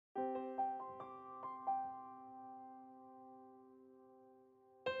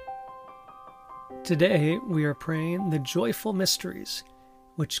Today we are praying the joyful mysteries,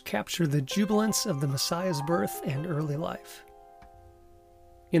 which capture the jubilance of the Messiah's birth and early life.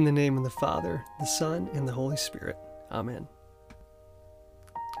 In the name of the Father, the Son, and the Holy Spirit. Amen.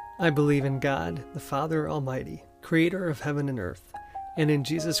 I believe in God, the Father Almighty, creator of heaven and earth, and in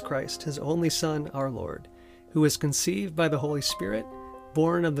Jesus Christ, his only Son, our Lord, who was conceived by the Holy Spirit,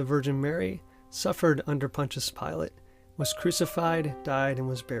 born of the Virgin Mary, suffered under Pontius Pilate, was crucified, died, and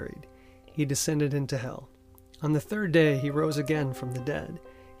was buried. He descended into hell. On the third day he rose again from the dead.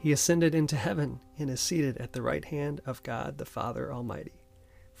 He ascended into heaven and is seated at the right hand of God the Father Almighty.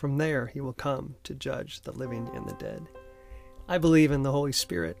 From there he will come to judge the living and the dead. I believe in the Holy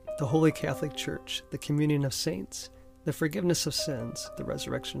Spirit, the Holy Catholic Church, the communion of saints, the forgiveness of sins, the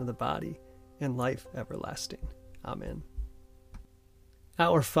resurrection of the body, and life everlasting. Amen.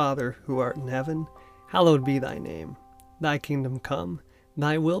 Our Father, who art in heaven, hallowed be thy name. Thy kingdom come,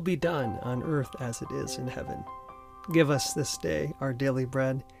 thy will be done on earth as it is in heaven. Give us this day our daily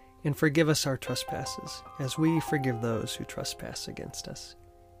bread, and forgive us our trespasses, as we forgive those who trespass against us.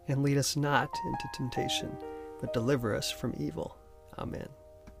 And lead us not into temptation, but deliver us from evil. Amen.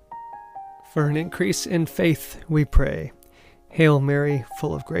 For an increase in faith, we pray. Hail Mary,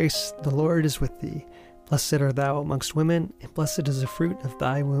 full of grace, the Lord is with thee. Blessed art thou amongst women, and blessed is the fruit of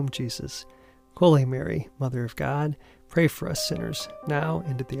thy womb, Jesus. Holy Mary, Mother of God, pray for us sinners, now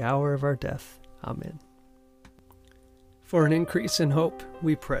and at the hour of our death. Amen. For an increase in hope,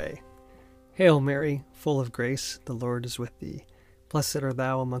 we pray. Hail Mary, full of grace, the Lord is with thee. Blessed art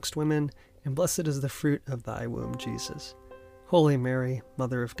thou amongst women, and blessed is the fruit of thy womb, Jesus. Holy Mary,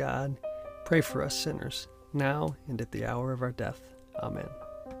 Mother of God, pray for us sinners, now and at the hour of our death. Amen.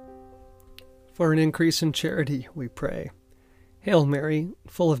 For an increase in charity, we pray. Hail Mary,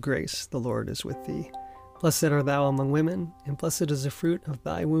 full of grace, the Lord is with thee. Blessed art thou among women, and blessed is the fruit of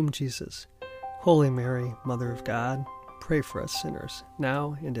thy womb, Jesus. Holy Mary, Mother of God, pray for us sinners,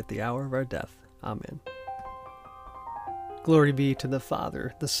 now and at the hour of our death. Amen. Glory be to the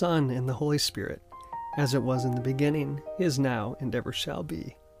Father, the Son, and the Holy Spirit, as it was in the beginning, is now, and ever shall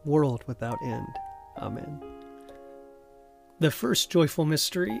be, world without end. Amen. The first joyful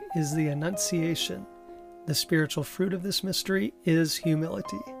mystery is the Annunciation. The spiritual fruit of this mystery is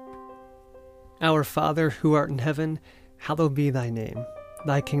humility. Our Father, who art in heaven, hallowed be thy name.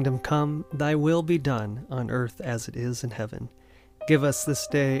 Thy kingdom come, thy will be done, on earth as it is in heaven. Give us this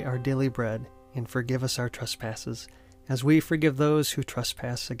day our daily bread, and forgive us our trespasses, as we forgive those who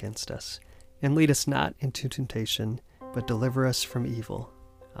trespass against us. And lead us not into temptation, but deliver us from evil.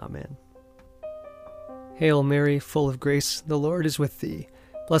 Amen. Hail Mary, full of grace, the Lord is with thee.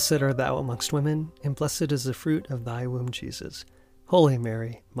 Blessed art thou amongst women, and blessed is the fruit of thy womb, Jesus. Holy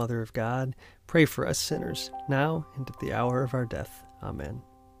Mary, Mother of God, pray for us sinners, now and at the hour of our death. Amen.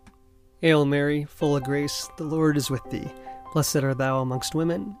 Hail Mary, full of grace, the Lord is with thee. Blessed art thou amongst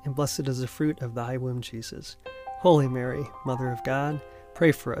women, and blessed is the fruit of thy womb, Jesus. Holy Mary, Mother of God,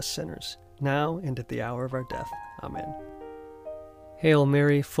 pray for us sinners, now and at the hour of our death. Amen. Hail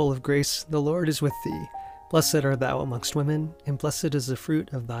Mary, full of grace, the Lord is with thee. Blessed art thou amongst women, and blessed is the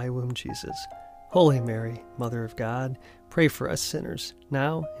fruit of thy womb, Jesus. Holy Mary, Mother of God, pray for us sinners,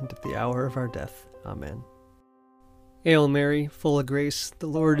 now and at the hour of our death. Amen. Hail Mary, full of grace, the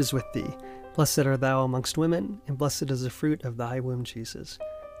Lord is with thee. Blessed art thou amongst women, and blessed is the fruit of thy womb, Jesus.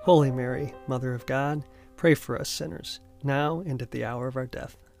 Holy Mary, Mother of God, pray for us sinners, now and at the hour of our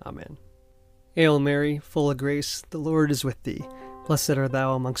death. Amen. Hail Mary, full of grace, the Lord is with thee. Blessed art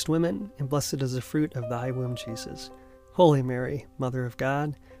thou amongst women, and blessed is the fruit of thy womb, Jesus. Holy Mary, Mother of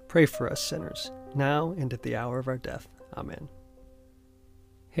God, pray for us sinners, now and at the hour of our death. Amen.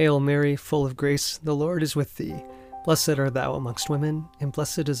 Hail Mary, full of grace, the Lord is with thee. Blessed art thou amongst women, and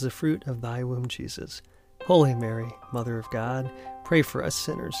blessed is the fruit of thy womb, Jesus. Holy Mary, Mother of God, pray for us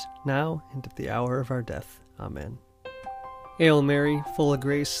sinners, now and at the hour of our death. Amen. Hail Mary, full of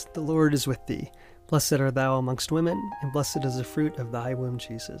grace, the Lord is with thee. Blessed art thou amongst women, and blessed is the fruit of thy womb,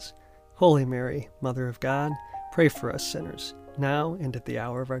 Jesus. Holy Mary, Mother of God, pray for us sinners, now and at the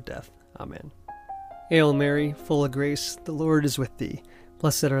hour of our death. Amen. Hail Mary, full of grace, the Lord is with thee.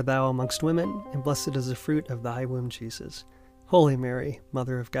 Blessed art thou amongst women, and blessed is the fruit of thy womb, Jesus. Holy Mary,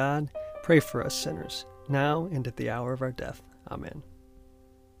 Mother of God, pray for us sinners, now and at the hour of our death. Amen.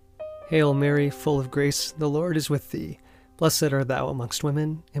 Hail Mary, full of grace, the Lord is with thee. Blessed art thou amongst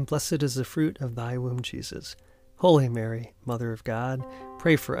women, and blessed is the fruit of thy womb, Jesus. Holy Mary, Mother of God,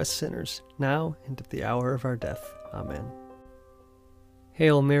 pray for us sinners, now and at the hour of our death. Amen.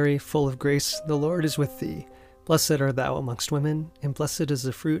 Hail Mary, full of grace, the Lord is with thee. Blessed art thou amongst women, and blessed is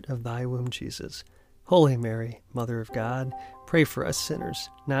the fruit of thy womb, Jesus. Holy Mary, Mother of God, pray for us sinners,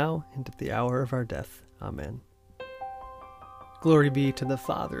 now and at the hour of our death. Amen. Glory be to the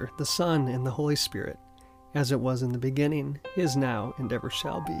Father, the Son, and the Holy Spirit, as it was in the beginning, is now, and ever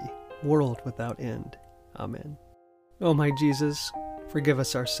shall be, world without end. Amen. O my Jesus, forgive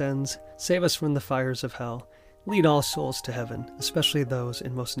us our sins, save us from the fires of hell, lead all souls to heaven, especially those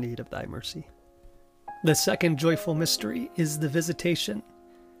in most need of thy mercy. The second joyful mystery is the Visitation.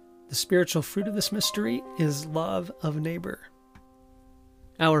 The spiritual fruit of this mystery is love of neighbor.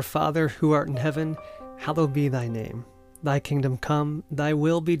 Our Father, who art in heaven, hallowed be thy name. Thy kingdom come, thy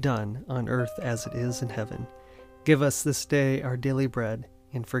will be done, on earth as it is in heaven. Give us this day our daily bread,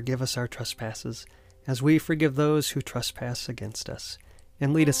 and forgive us our trespasses, as we forgive those who trespass against us.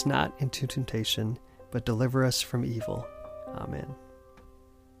 And lead us not into temptation, but deliver us from evil. Amen.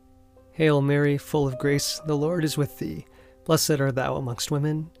 Hail Mary, full of grace, the Lord is with thee. Blessed art thou amongst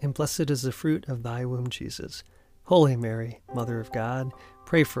women, and blessed is the fruit of thy womb, Jesus. Holy Mary, Mother of God,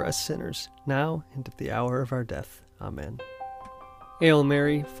 pray for us sinners, now and at the hour of our death. Amen. Hail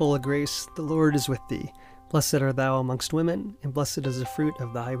Mary, full of grace, the Lord is with thee. Blessed art thou amongst women, and blessed is the fruit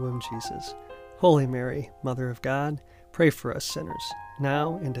of thy womb, Jesus. Holy Mary, Mother of God, pray for us sinners,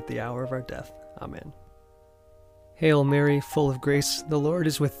 now and at the hour of our death. Amen. Hail Mary, full of grace, the Lord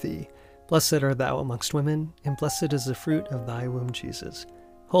is with thee. Blessed art thou amongst women, and blessed is the fruit of thy womb, Jesus.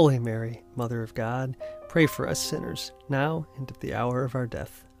 Holy Mary, Mother of God, pray for us sinners, now and at the hour of our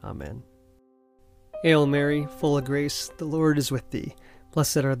death. Amen. Hail Mary, full of grace, the Lord is with thee.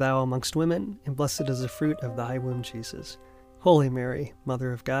 Blessed art thou amongst women, and blessed is the fruit of thy womb, Jesus. Holy Mary,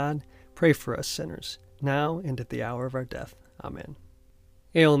 Mother of God, pray for us sinners, now and at the hour of our death. Amen.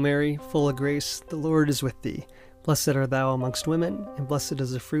 Hail Mary, full of grace, the Lord is with thee. Blessed art thou amongst women, and blessed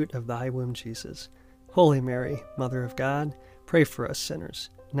is the fruit of thy womb, Jesus. Holy Mary, Mother of God, pray for us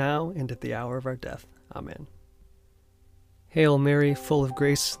sinners, now and at the hour of our death. Amen. Hail Mary, full of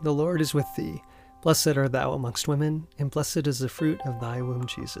grace, the Lord is with thee. Blessed art thou amongst women, and blessed is the fruit of thy womb,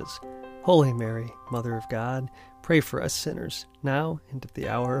 Jesus. Holy Mary, Mother of God, pray for us sinners, now and at the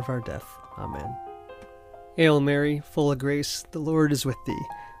hour of our death. Amen. Hail Mary, full of grace, the Lord is with thee.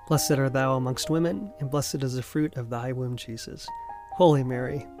 Blessed art thou amongst women, and blessed is the fruit of thy womb, Jesus. Holy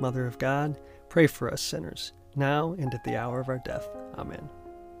Mary, Mother of God, pray for us sinners, now and at the hour of our death. Amen.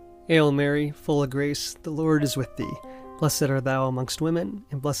 Hail Mary, full of grace, the Lord is with thee. Blessed art thou amongst women,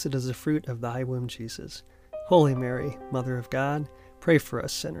 and blessed is the fruit of thy womb, Jesus. Holy Mary, Mother of God, pray for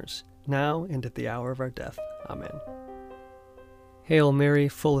us sinners, now and at the hour of our death. Amen. Hail Mary,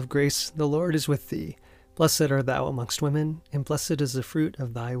 full of grace, the Lord is with thee. Blessed art thou amongst women, and blessed is the fruit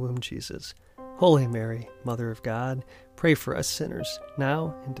of thy womb, Jesus. Holy Mary, Mother of God, pray for us sinners,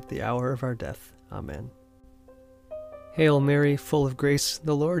 now and at the hour of our death. Amen. Hail Mary, full of grace,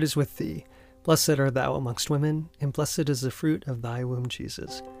 the Lord is with thee. Blessed art thou amongst women, and blessed is the fruit of thy womb,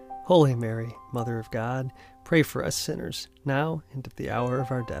 Jesus. Holy Mary, Mother of God, pray for us sinners, now and at the hour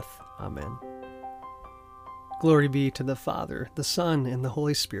of our death. Amen. Glory be to the Father, the Son, and the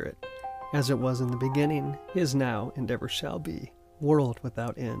Holy Spirit, as it was in the beginning, is now, and ever shall be, world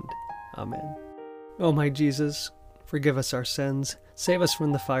without end. Amen. O my Jesus, forgive us our sins, save us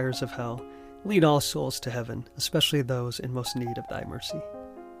from the fires of hell, lead all souls to heaven, especially those in most need of thy mercy.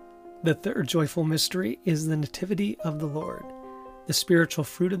 The third joyful mystery is the Nativity of the Lord. The spiritual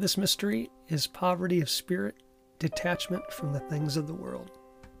fruit of this mystery is poverty of spirit, detachment from the things of the world.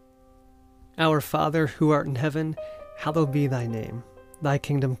 Our Father, who art in heaven, hallowed be thy name. Thy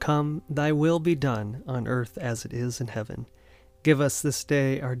kingdom come, thy will be done, on earth as it is in heaven. Give us this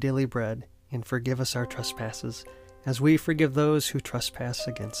day our daily bread, and forgive us our trespasses, as we forgive those who trespass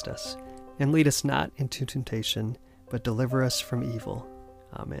against us. And lead us not into temptation, but deliver us from evil.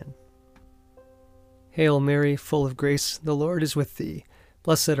 Amen. Hail Mary, full of grace, the Lord is with thee.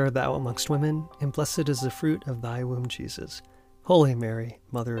 Blessed art thou amongst women, and blessed is the fruit of thy womb, Jesus. Holy Mary,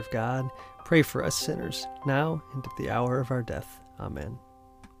 Mother of God, pray for us sinners, now and at the hour of our death. Amen.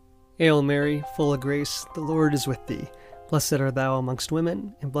 Hail Mary, full of grace, the Lord is with thee. Blessed art thou amongst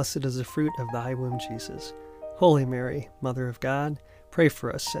women, and blessed is the fruit of thy womb, Jesus. Holy Mary, Mother of God, pray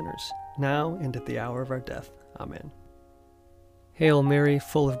for us sinners, now and at the hour of our death. Amen. Hail Mary,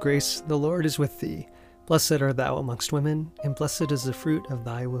 full of grace, the Lord is with thee. Blessed art thou amongst women, and blessed is the fruit of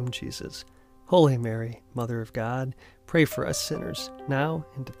thy womb, Jesus. Holy Mary, Mother of God, pray for us sinners, now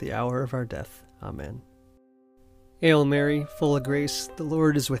and at the hour of our death. Amen. Hail Mary, full of grace, the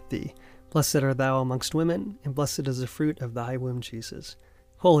Lord is with thee. Blessed art thou amongst women, and blessed is the fruit of thy womb, Jesus.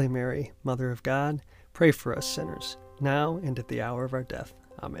 Holy Mary, Mother of God, pray for us sinners, now and at the hour of our death.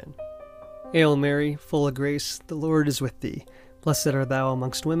 Amen. Hail Mary, full of grace, the Lord is with thee. Blessed art thou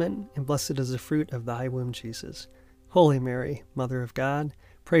amongst women, and blessed is the fruit of thy womb, Jesus. Holy Mary, Mother of God,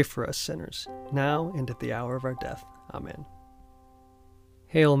 pray for us sinners, now and at the hour of our death. Amen.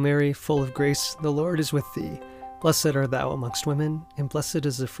 Hail Mary, full of grace, the Lord is with thee. Blessed art thou amongst women, and blessed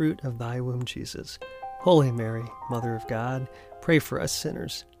is the fruit of thy womb, Jesus. Holy Mary, Mother of God, pray for us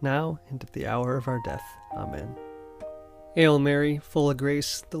sinners, now and at the hour of our death. Amen. Hail Mary, full of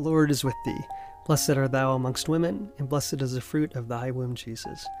grace, the Lord is with thee. Blessed art thou amongst women, and blessed is the fruit of thy womb,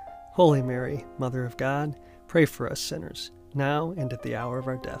 Jesus. Holy Mary, Mother of God, pray for us sinners, now and at the hour of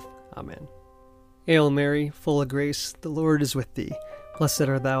our death. Amen. Hail Mary, full of grace, the Lord is with thee. Blessed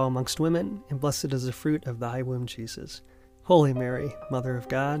art thou amongst women, and blessed is the fruit of thy womb, Jesus. Holy Mary, Mother of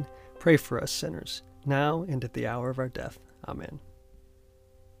God, pray for us sinners, now and at the hour of our death. Amen.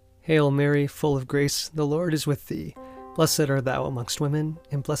 Hail Mary, full of grace, the Lord is with thee. Blessed art thou amongst women,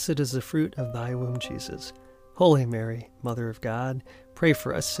 and blessed is the fruit of thy womb, Jesus. Holy Mary, Mother of God, pray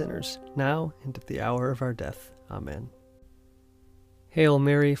for us sinners, now and at the hour of our death. Amen. Hail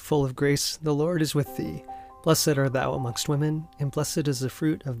Mary, full of grace, the Lord is with thee. Blessed art thou amongst women, and blessed is the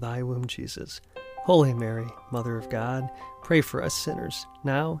fruit of thy womb, Jesus. Holy Mary, Mother of God, pray for us sinners,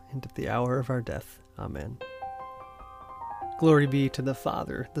 now and at the hour of our death. Amen. Glory be to the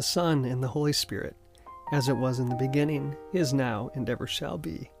Father, the Son, and the Holy Spirit, as it was in the beginning, is now, and ever shall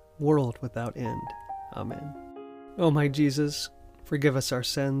be, world without end. Amen. O my Jesus, forgive us our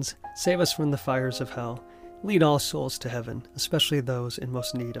sins, save us from the fires of hell, lead all souls to heaven, especially those in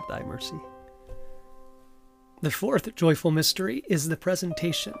most need of thy mercy. The fourth joyful mystery is the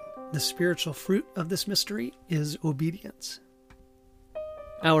presentation. The spiritual fruit of this mystery is obedience.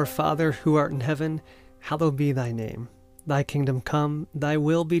 Our Father, who art in heaven, hallowed be thy name. Thy kingdom come, thy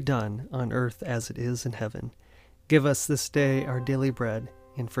will be done, on earth as it is in heaven. Give us this day our daily bread,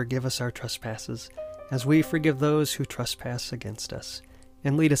 and forgive us our trespasses, as we forgive those who trespass against us.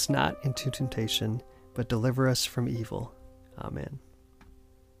 And lead us not into temptation, but deliver us from evil. Amen.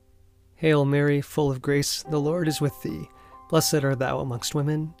 Hail Mary, full of grace, the Lord is with thee. Blessed art thou amongst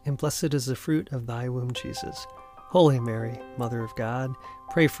women, and blessed is the fruit of thy womb, Jesus. Holy Mary, Mother of God,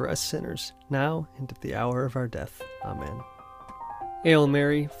 pray for us sinners, now and at the hour of our death. Amen. Hail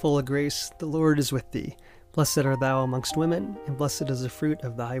Mary, full of grace, the Lord is with thee. Blessed art thou amongst women, and blessed is the fruit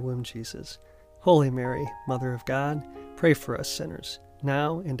of thy womb, Jesus. Holy Mary, Mother of God, pray for us sinners,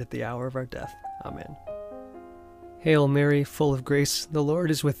 now and at the hour of our death. Amen. Hail Mary, full of grace, the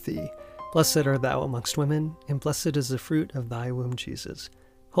Lord is with thee. Blessed art thou amongst women, and blessed is the fruit of thy womb, Jesus.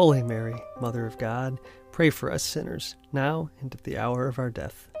 Holy Mary, Mother of God, pray for us sinners, now and at the hour of our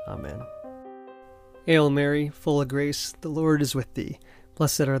death. Amen. Hail Mary, full of grace, the Lord is with thee.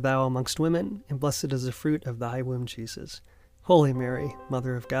 Blessed art thou amongst women, and blessed is the fruit of thy womb, Jesus. Holy Mary,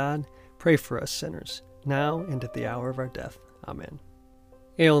 Mother of God, pray for us sinners, now and at the hour of our death. Amen.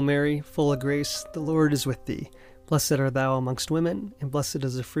 Hail Mary, full of grace, the Lord is with thee. Blessed art thou amongst women, and blessed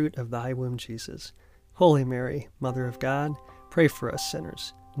is the fruit of thy womb, Jesus. Holy Mary, Mother of God, pray for us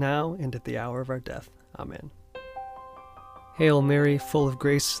sinners, now and at the hour of our death. Amen. Hail Mary, full of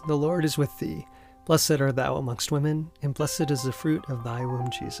grace, the Lord is with thee. Blessed art thou amongst women, and blessed is the fruit of thy womb,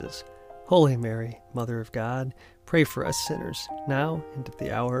 Jesus. Holy Mary, Mother of God, pray for us sinners, now and at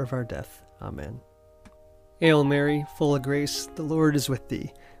the hour of our death. Amen. Hail Mary, full of grace, the Lord is with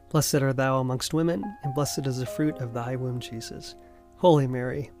thee. Blessed art thou amongst women, and blessed is the fruit of thy womb, Jesus. Holy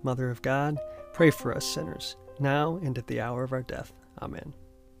Mary, Mother of God, pray for us sinners, now and at the hour of our death. Amen.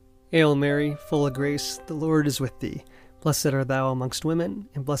 Hail Mary, full of grace, the Lord is with thee. Blessed art thou amongst women,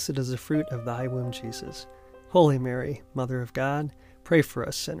 and blessed is the fruit of thy womb, Jesus. Holy Mary, Mother of God, pray for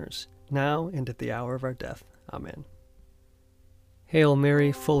us sinners, now and at the hour of our death. Amen. Hail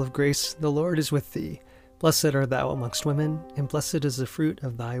Mary, full of grace, the Lord is with thee. Blessed art thou amongst women, and blessed is the fruit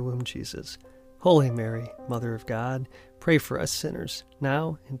of thy womb, Jesus. Holy Mary, Mother of God, pray for us sinners,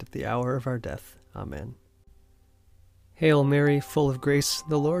 now and at the hour of our death. Amen. Hail Mary, full of grace,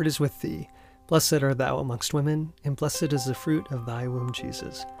 the Lord is with thee. Blessed art thou amongst women, and blessed is the fruit of thy womb,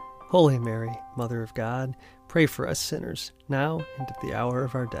 Jesus. Holy Mary, Mother of God, pray for us sinners, now and at the hour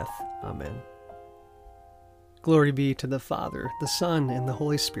of our death. Amen. Glory be to the Father, the Son, and the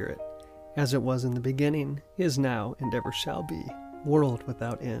Holy Spirit, as it was in the beginning, is now, and ever shall be, world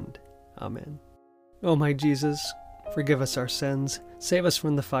without end. Amen. O my Jesus, forgive us our sins, save us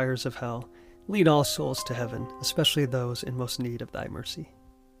from the fires of hell, lead all souls to heaven, especially those in most need of thy mercy.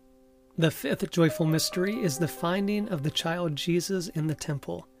 The fifth joyful mystery is the finding of the child Jesus in the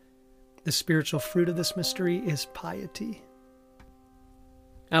temple. The spiritual fruit of this mystery is piety.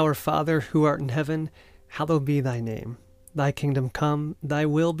 Our Father, who art in heaven, hallowed be thy name. Thy kingdom come, thy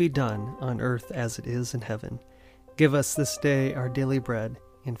will be done, on earth as it is in heaven. Give us this day our daily bread,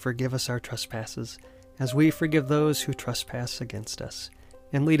 and forgive us our trespasses, as we forgive those who trespass against us.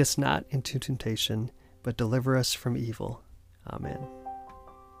 And lead us not into temptation, but deliver us from evil. Amen.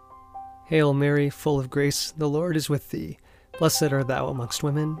 Hail Mary, full of grace, the Lord is with thee. Blessed art thou amongst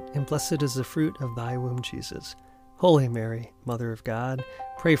women, and blessed is the fruit of thy womb, Jesus. Holy Mary, Mother of God,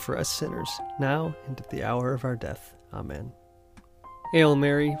 pray for us sinners, now and at the hour of our death. Amen. Hail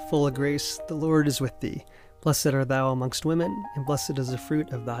Mary, full of grace, the Lord is with thee. Blessed art thou amongst women, and blessed is the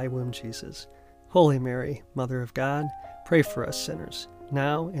fruit of thy womb, Jesus. Holy Mary, Mother of God, pray for us sinners,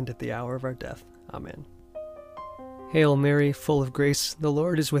 now and at the hour of our death. Amen. Hail Mary, full of grace, the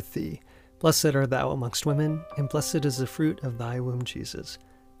Lord is with thee. Blessed art thou amongst women, and blessed is the fruit of thy womb, Jesus.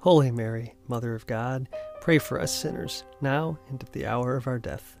 Holy Mary, Mother of God, pray for us sinners, now and at the hour of our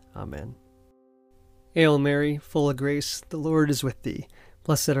death. Amen. Hail Mary, full of grace, the Lord is with thee.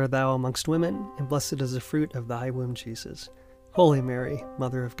 Blessed art thou amongst women, and blessed is the fruit of thy womb, Jesus. Holy Mary,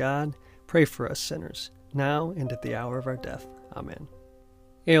 Mother of God, pray for us sinners, now and at the hour of our death. Amen.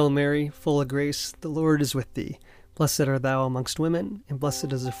 Hail Mary, full of grace, the Lord is with thee. Blessed art thou amongst women, and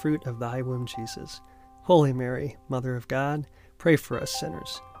blessed is the fruit of thy womb, Jesus. Holy Mary, Mother of God, pray for us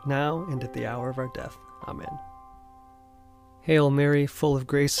sinners, now and at the hour of our death. Amen. Hail Mary, full of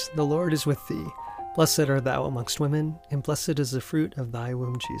grace, the Lord is with thee. Blessed art thou amongst women, and blessed is the fruit of thy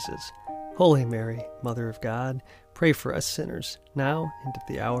womb, Jesus. Holy Mary, Mother of God, pray for us sinners, now and at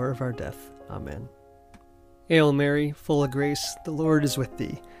the hour of our death. Amen. Hail Mary, full of grace, the Lord is with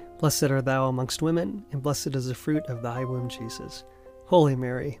thee. Blessed art thou amongst women, and blessed is the fruit of thy womb, Jesus. Holy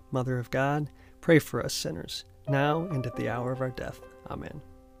Mary, Mother of God, pray for us sinners, now and at the hour of our death. Amen.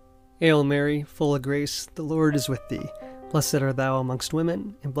 Hail Mary, full of grace, the Lord is with thee. Blessed art thou amongst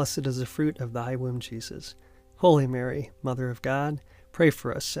women, and blessed is the fruit of thy womb, Jesus. Holy Mary, Mother of God, pray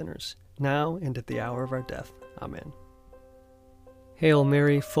for us sinners, now and at the hour of our death. Amen. Hail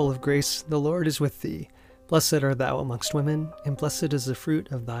Mary, full of grace, the Lord is with thee. Blessed art thou amongst women, and blessed is the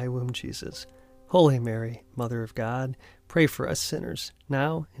fruit of thy womb, Jesus. Holy Mary, Mother of God, pray for us sinners,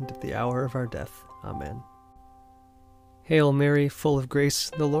 now and at the hour of our death. Amen. Hail Mary, full of grace,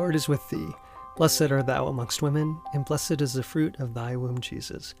 the Lord is with thee. Blessed art thou amongst women, and blessed is the fruit of thy womb,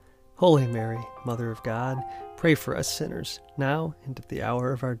 Jesus. Holy Mary, Mother of God, pray for us sinners, now and at the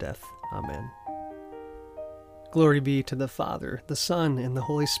hour of our death. Amen. Glory be to the Father, the Son, and the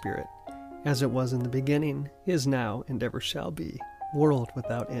Holy Spirit, as it was in the beginning, is now, and ever shall be, world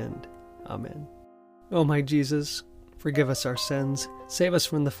without end. Amen. O my Jesus, forgive us our sins, save us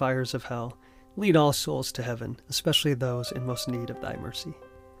from the fires of hell, lead all souls to heaven, especially those in most need of thy mercy.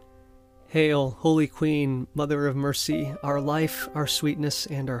 Hail, Holy Queen, Mother of Mercy, our life, our sweetness,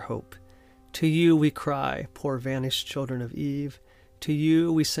 and our hope. To you we cry, poor vanished children of Eve. To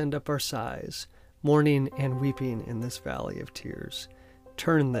you we send up our sighs, mourning and weeping in this valley of tears.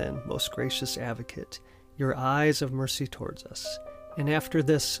 Turn then, most gracious Advocate, your eyes of mercy towards us, and after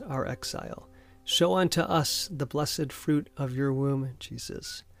this our exile, show unto us the blessed fruit of your womb,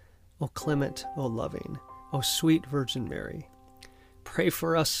 Jesus. O clement, O loving, O sweet Virgin Mary, pray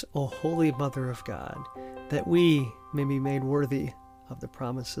for us, O Holy Mother of God, that we may be made worthy of the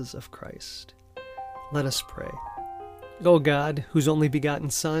promises of Christ. Let us pray. O God, whose only begotten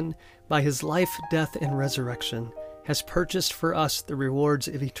Son, by his life, death, and resurrection, has purchased for us the rewards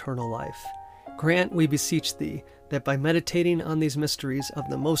of eternal life, grant, we beseech thee, that by meditating on these mysteries of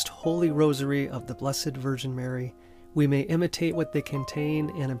the most holy Rosary of the Blessed Virgin Mary, we may imitate what they contain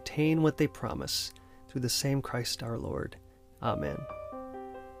and obtain what they promise, through the same Christ our Lord. Amen.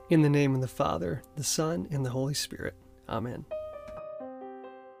 In the name of the Father, the Son, and the Holy Spirit. Amen.